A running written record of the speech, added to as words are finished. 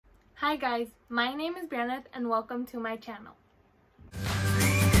Hi guys, my name is Brianna and welcome to my channel.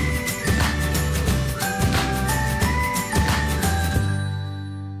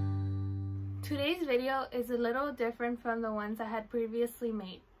 Today's video is a little different from the ones I had previously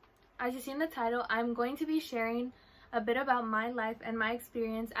made. As you see in the title, I'm going to be sharing a bit about my life and my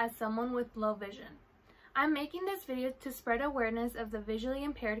experience as someone with low vision. I'm making this video to spread awareness of the visually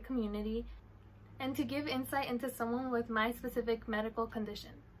impaired community and to give insight into someone with my specific medical condition.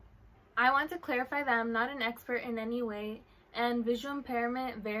 I want to clarify that I'm not an expert in any way and visual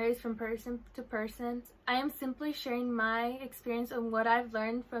impairment varies from person to person. I am simply sharing my experience and what I've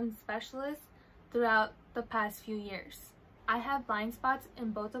learned from specialists throughout the past few years. I have blind spots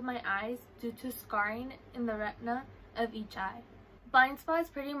in both of my eyes due to scarring in the retina of each eye. Blind spots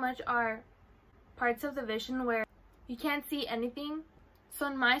pretty much are parts of the vision where you can't see anything. So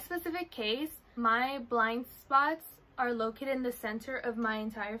in my specific case, my blind spots are located in the center of my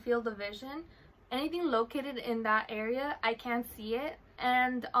entire field of vision. Anything located in that area, I can't see it.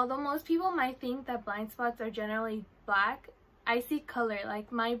 And although most people might think that blind spots are generally black, I see color.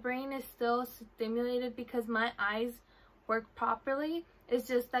 Like, my brain is still stimulated because my eyes work properly. It's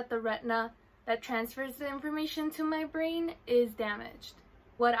just that the retina that transfers the information to my brain is damaged.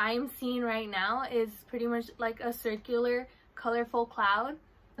 What I'm seeing right now is pretty much like a circular, colorful cloud.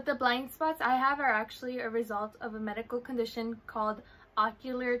 But the blind spots I have are actually a result of a medical condition called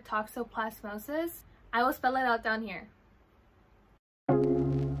Ocular Toxoplasmosis. I will spell it out down here.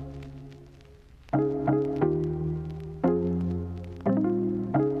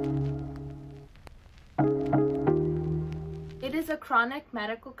 It is a chronic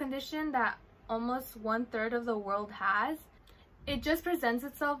medical condition that almost 1/3 of the world has. It just presents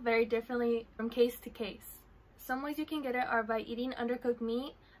itself very differently from case to case. Some ways you can get it are by eating undercooked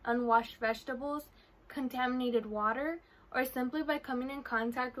meat, unwashed vegetables, contaminated water, or simply by coming in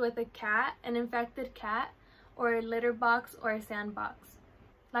contact with a cat, an infected cat, or a litter box or a sandbox.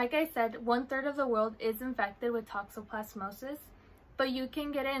 Like I said, 1/3 of the world is infected with toxoplasmosis, but you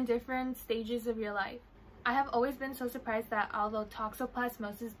can get it in different stages of your life. I have always been so surprised that although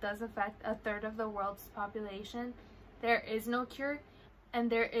toxoplasmosis does affect 1/3 of the world's population, there is no cure and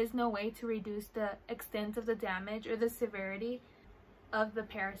there is no way to reduce the extent of the damage or the severity of the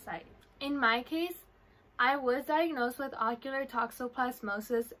parasite. In my case, I was diagnosed with ocular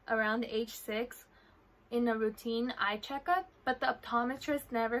toxoplasmosis around age 6 in a routine eye checkup, but the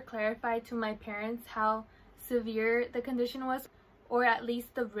optometrist never clarified to my parents how severe the condition was, or at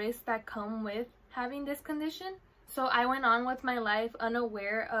least the risks that come with having this condition. So I went on with my life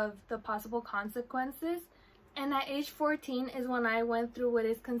unaware of the possible consequences. And at age 14 is when I went through what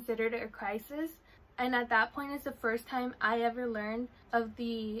is considered a crisis. And at that point is the first time I ever learned of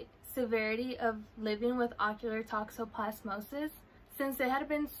the severity of living with ocular toxoplasmosis. Since it had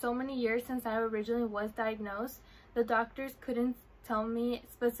been so many years since I originally was diagnosed, the doctors couldn't tell me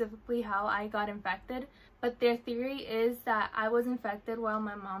specifically how I got infected, but their theory is that I was infected while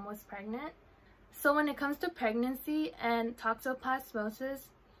my mom was pregnant. So when it comes to pregnancy and toxoplasmosis,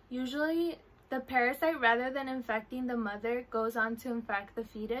 usually the parasite, rather than infecting the mother, goes on to infect the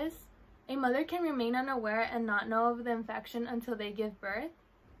fetus. A mother can remain unaware and not know of the infection until they give birth.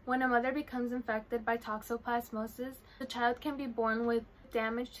 When a mother becomes infected by toxoplasmosis, the child can be born with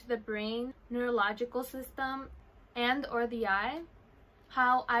damage to the brain, neurological system, and or the eye.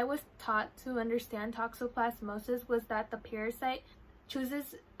 How I was taught to understand toxoplasmosis was that the parasite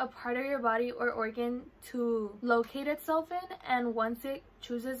chooses a part of your body or organ to locate itself in, and once it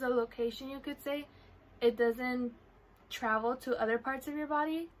chooses a location, you could say, it doesn't travel to other parts of your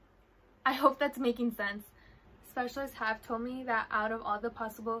body. I hope that's making sense. Specialists have told me that out of all the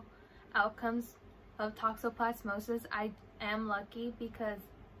possible outcomes of toxoplasmosis, I am lucky because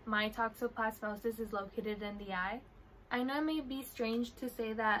my toxoplasmosis is located in the eye. I know it may be strange to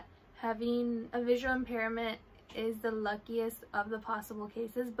say that having a visual impairment is the luckiest of the possible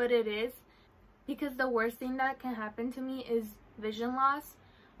cases, but it is, because the worst thing that can happen to me is vision loss,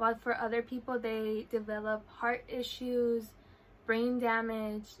 while for other people they develop heart issues, brain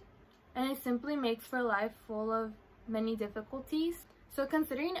damage, and it simply makes for a life full of many difficulties. So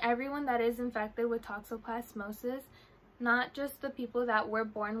considering everyone that is infected with toxoplasmosis, not just the people that were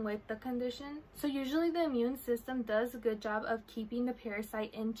born with the condition, so usually the immune system does a good job of keeping the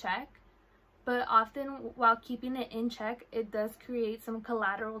parasite in check. But often, while keeping it in check, it does create some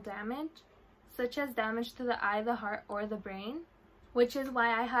collateral damage, such as damage to the eye, the heart, or the brain, which is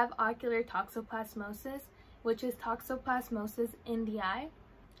why I have ocular toxoplasmosis, which is toxoplasmosis in the eye.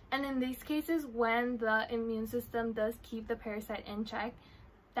 And in these cases, when the immune system does keep the parasite in check,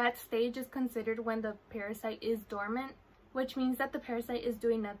 that stage is considered when the parasite is dormant, which means that the parasite is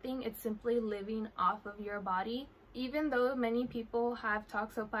doing nothing. It's simply living off of your body. Even though many people have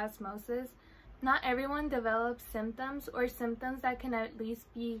toxoplasmosis, not everyone develops symptoms or symptoms that can at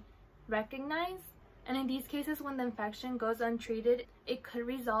least be recognized. And in these cases, when the infection goes untreated, it could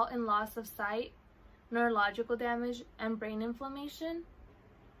result in loss of sight, neurological damage, and brain inflammation,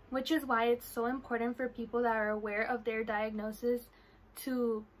 which is why it's so important for people that are aware of their diagnosis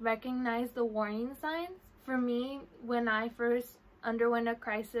to recognize the warning signs. For me, when I first underwent a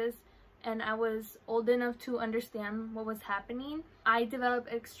crisis and I was old enough to understand what was happening, I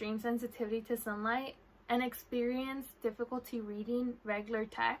developed extreme sensitivity to sunlight and experienced difficulty reading regular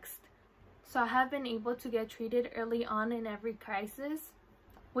text. So I have been able to get treated early on in every crisis,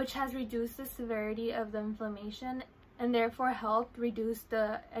 which has reduced the severity of the inflammation and therefore helped reduce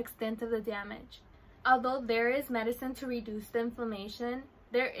the extent of the damage. Although there is medicine to reduce the inflammation,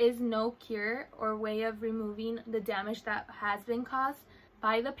 there is no cure or way of removing the damage that has been caused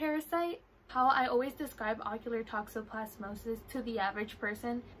by the parasite. How I always describe ocular toxoplasmosis to the average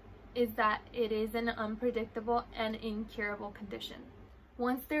person is that it is an unpredictable and incurable condition.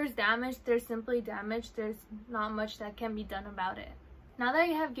 Once there's damage, there's simply damage. There's not much that can be done about it. Now that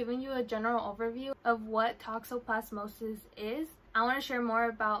I have given you a general overview of what toxoplasmosis is, I want to share more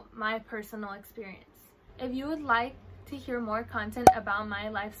about my personal experience. If you would like to hear more content about my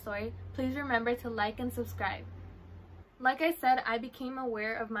life story, please remember to like and subscribe. Like I said, I became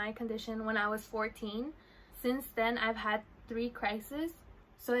aware of my condition when I was 14. Since then, I've had 3 crises,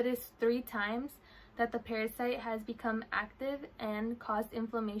 so it is 3 times that the parasite has become active and caused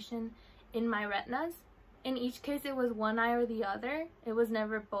inflammation in my retinas. In each case, it was one eye or the other. It was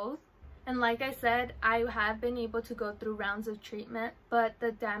never both. And like I said, I have been able to go through rounds of treatment, but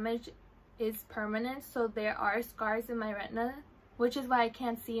the damage is permanent, so there are scars in my retina, which is why I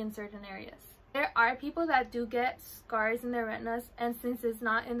can't see in certain areas. There are people that do get scars in their retinas, and since it's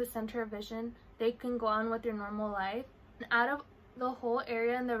not in the center of vision, they can go on with their normal life. And out of the whole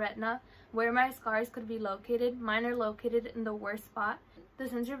area in the retina where my scars could be located, mine are located in the worst spot. The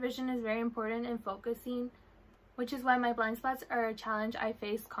center of vision is very important in focusing, which is why my blind spots are a challenge I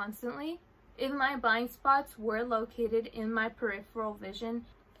face constantly. If my blind spots were located in my peripheral vision,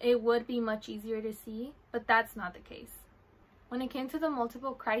 it would be much easier to see, but that's not the case. When it came to the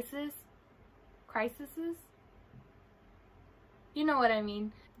multiple crises, you know what I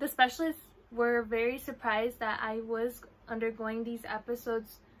mean. The specialists were very surprised that I was undergoing these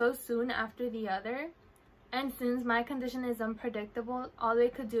episodes so soon after the other. And since my condition is unpredictable, all they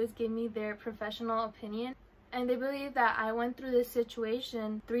could do is give me their professional opinion. And they believe that I went through this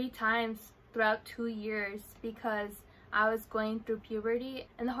situation 3 times throughout 2 years because I was going through puberty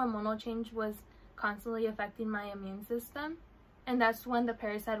and the hormonal change was constantly affecting my immune system. And that's when the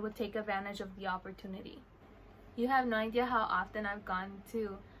parasite would take advantage of the opportunity. You have no idea how often I've gone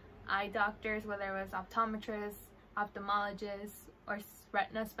to eye doctors, whether it was optometrists, ophthalmologists, or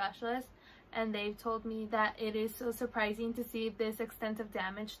retina specialists, and they've told me that it is so surprising to see this extent of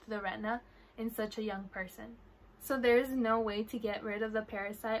damage to the retina in such a young person. So there's no way to get rid of the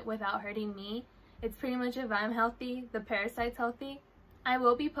parasite without hurting me. It's pretty much if I'm healthy, the parasite's healthy. I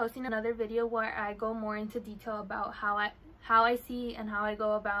will be posting another video where I go more into detail about how I see and how I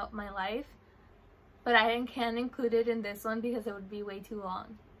go about my life, but I can't include it in this one because it would be way too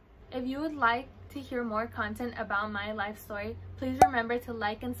long. If you would like to hear more content about my life story, please remember to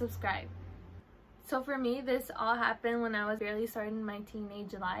like and subscribe. So for me, this all happened when I was barely starting my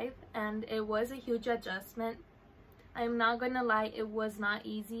teenage life, and it was a huge adjustment. I'm not gonna lie, it was not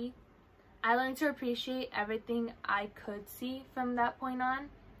easy. I learned to appreciate everything I could see from that point on,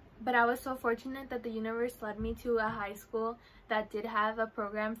 but I was so fortunate that the universe led me to a high school that did have a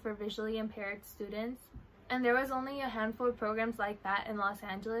program for visually impaired students, and there was only a handful of programs like that in Los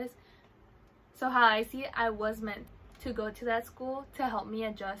Angeles. So how I see it, I was meant to go to that school to help me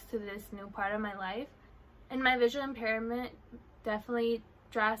adjust to this new part of my life. And my visual impairment definitely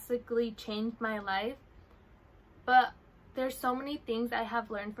drastically changed my life, but there's so many things I have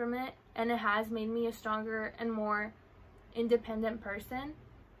learned from it, and it has made me a stronger and more independent person.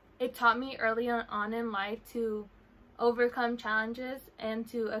 It taught me early on in life to overcome challenges and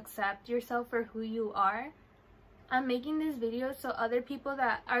to accept yourself for who you are. I'm making this video so other people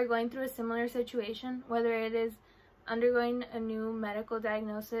that are going through a similar situation, whether it is undergoing a new medical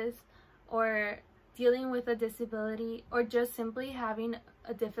diagnosis or dealing with a disability or just simply having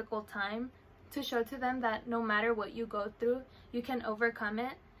a difficult time, to show to them that no matter what you go through, you can overcome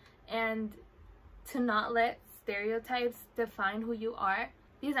it, and to not let stereotypes define who you are.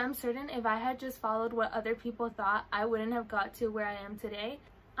 Because I'm certain if I had just followed what other people thought, I wouldn't have got to where I am today.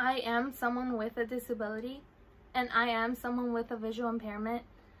 I am someone with a disability, and I am someone with a visual impairment,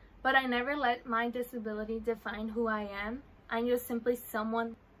 but I never let my disability define who I am. I'm just simply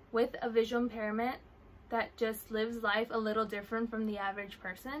someone with a visual impairment that just lives life a little different from the average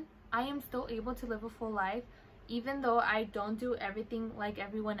person. I am still able to live a full life. Even though I don't do everything like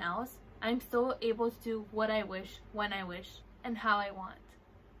everyone else, I'm still able to do what I wish, when I wish, and how I want.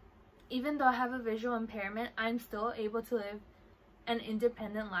 Even though I have a visual impairment, I'm still able to live an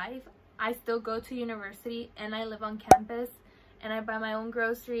independent life. I still go to university and I live on campus and I buy my own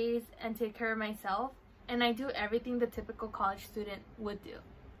groceries and take care of myself, and I do everything the typical college student would do.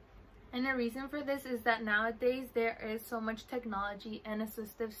 And the reason for this is that nowadays there is so much technology and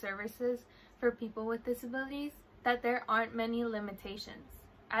assistive services for people with disabilities that there aren't many limitations.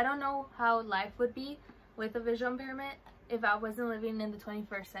 I don't know how life would be with a visual impairment if I wasn't living in the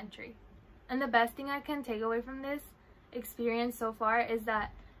 21st century. And the best thing I can take away from this experience so far is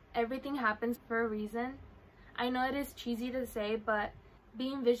that everything happens for a reason. I know it is cheesy to say, but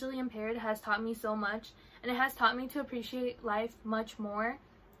being visually impaired has taught me so much, and it has taught me to appreciate life much more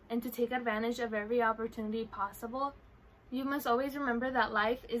and to take advantage of every opportunity possible. You must always remember that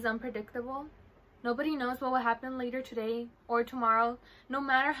life is unpredictable. Nobody knows what will happen later today or tomorrow. No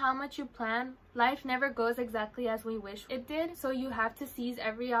matter how much you plan, life never goes exactly as we wish it did, so you have to seize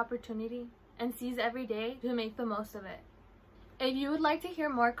every opportunity and seize every day to make the most of it. If you would like to hear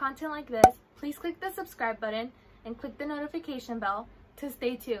more content like this, please click the subscribe button and click the notification bell to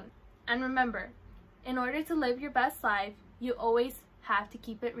stay tuned. And remember, in order to live your best life, you always have to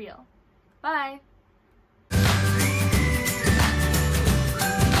keep it real. Bye!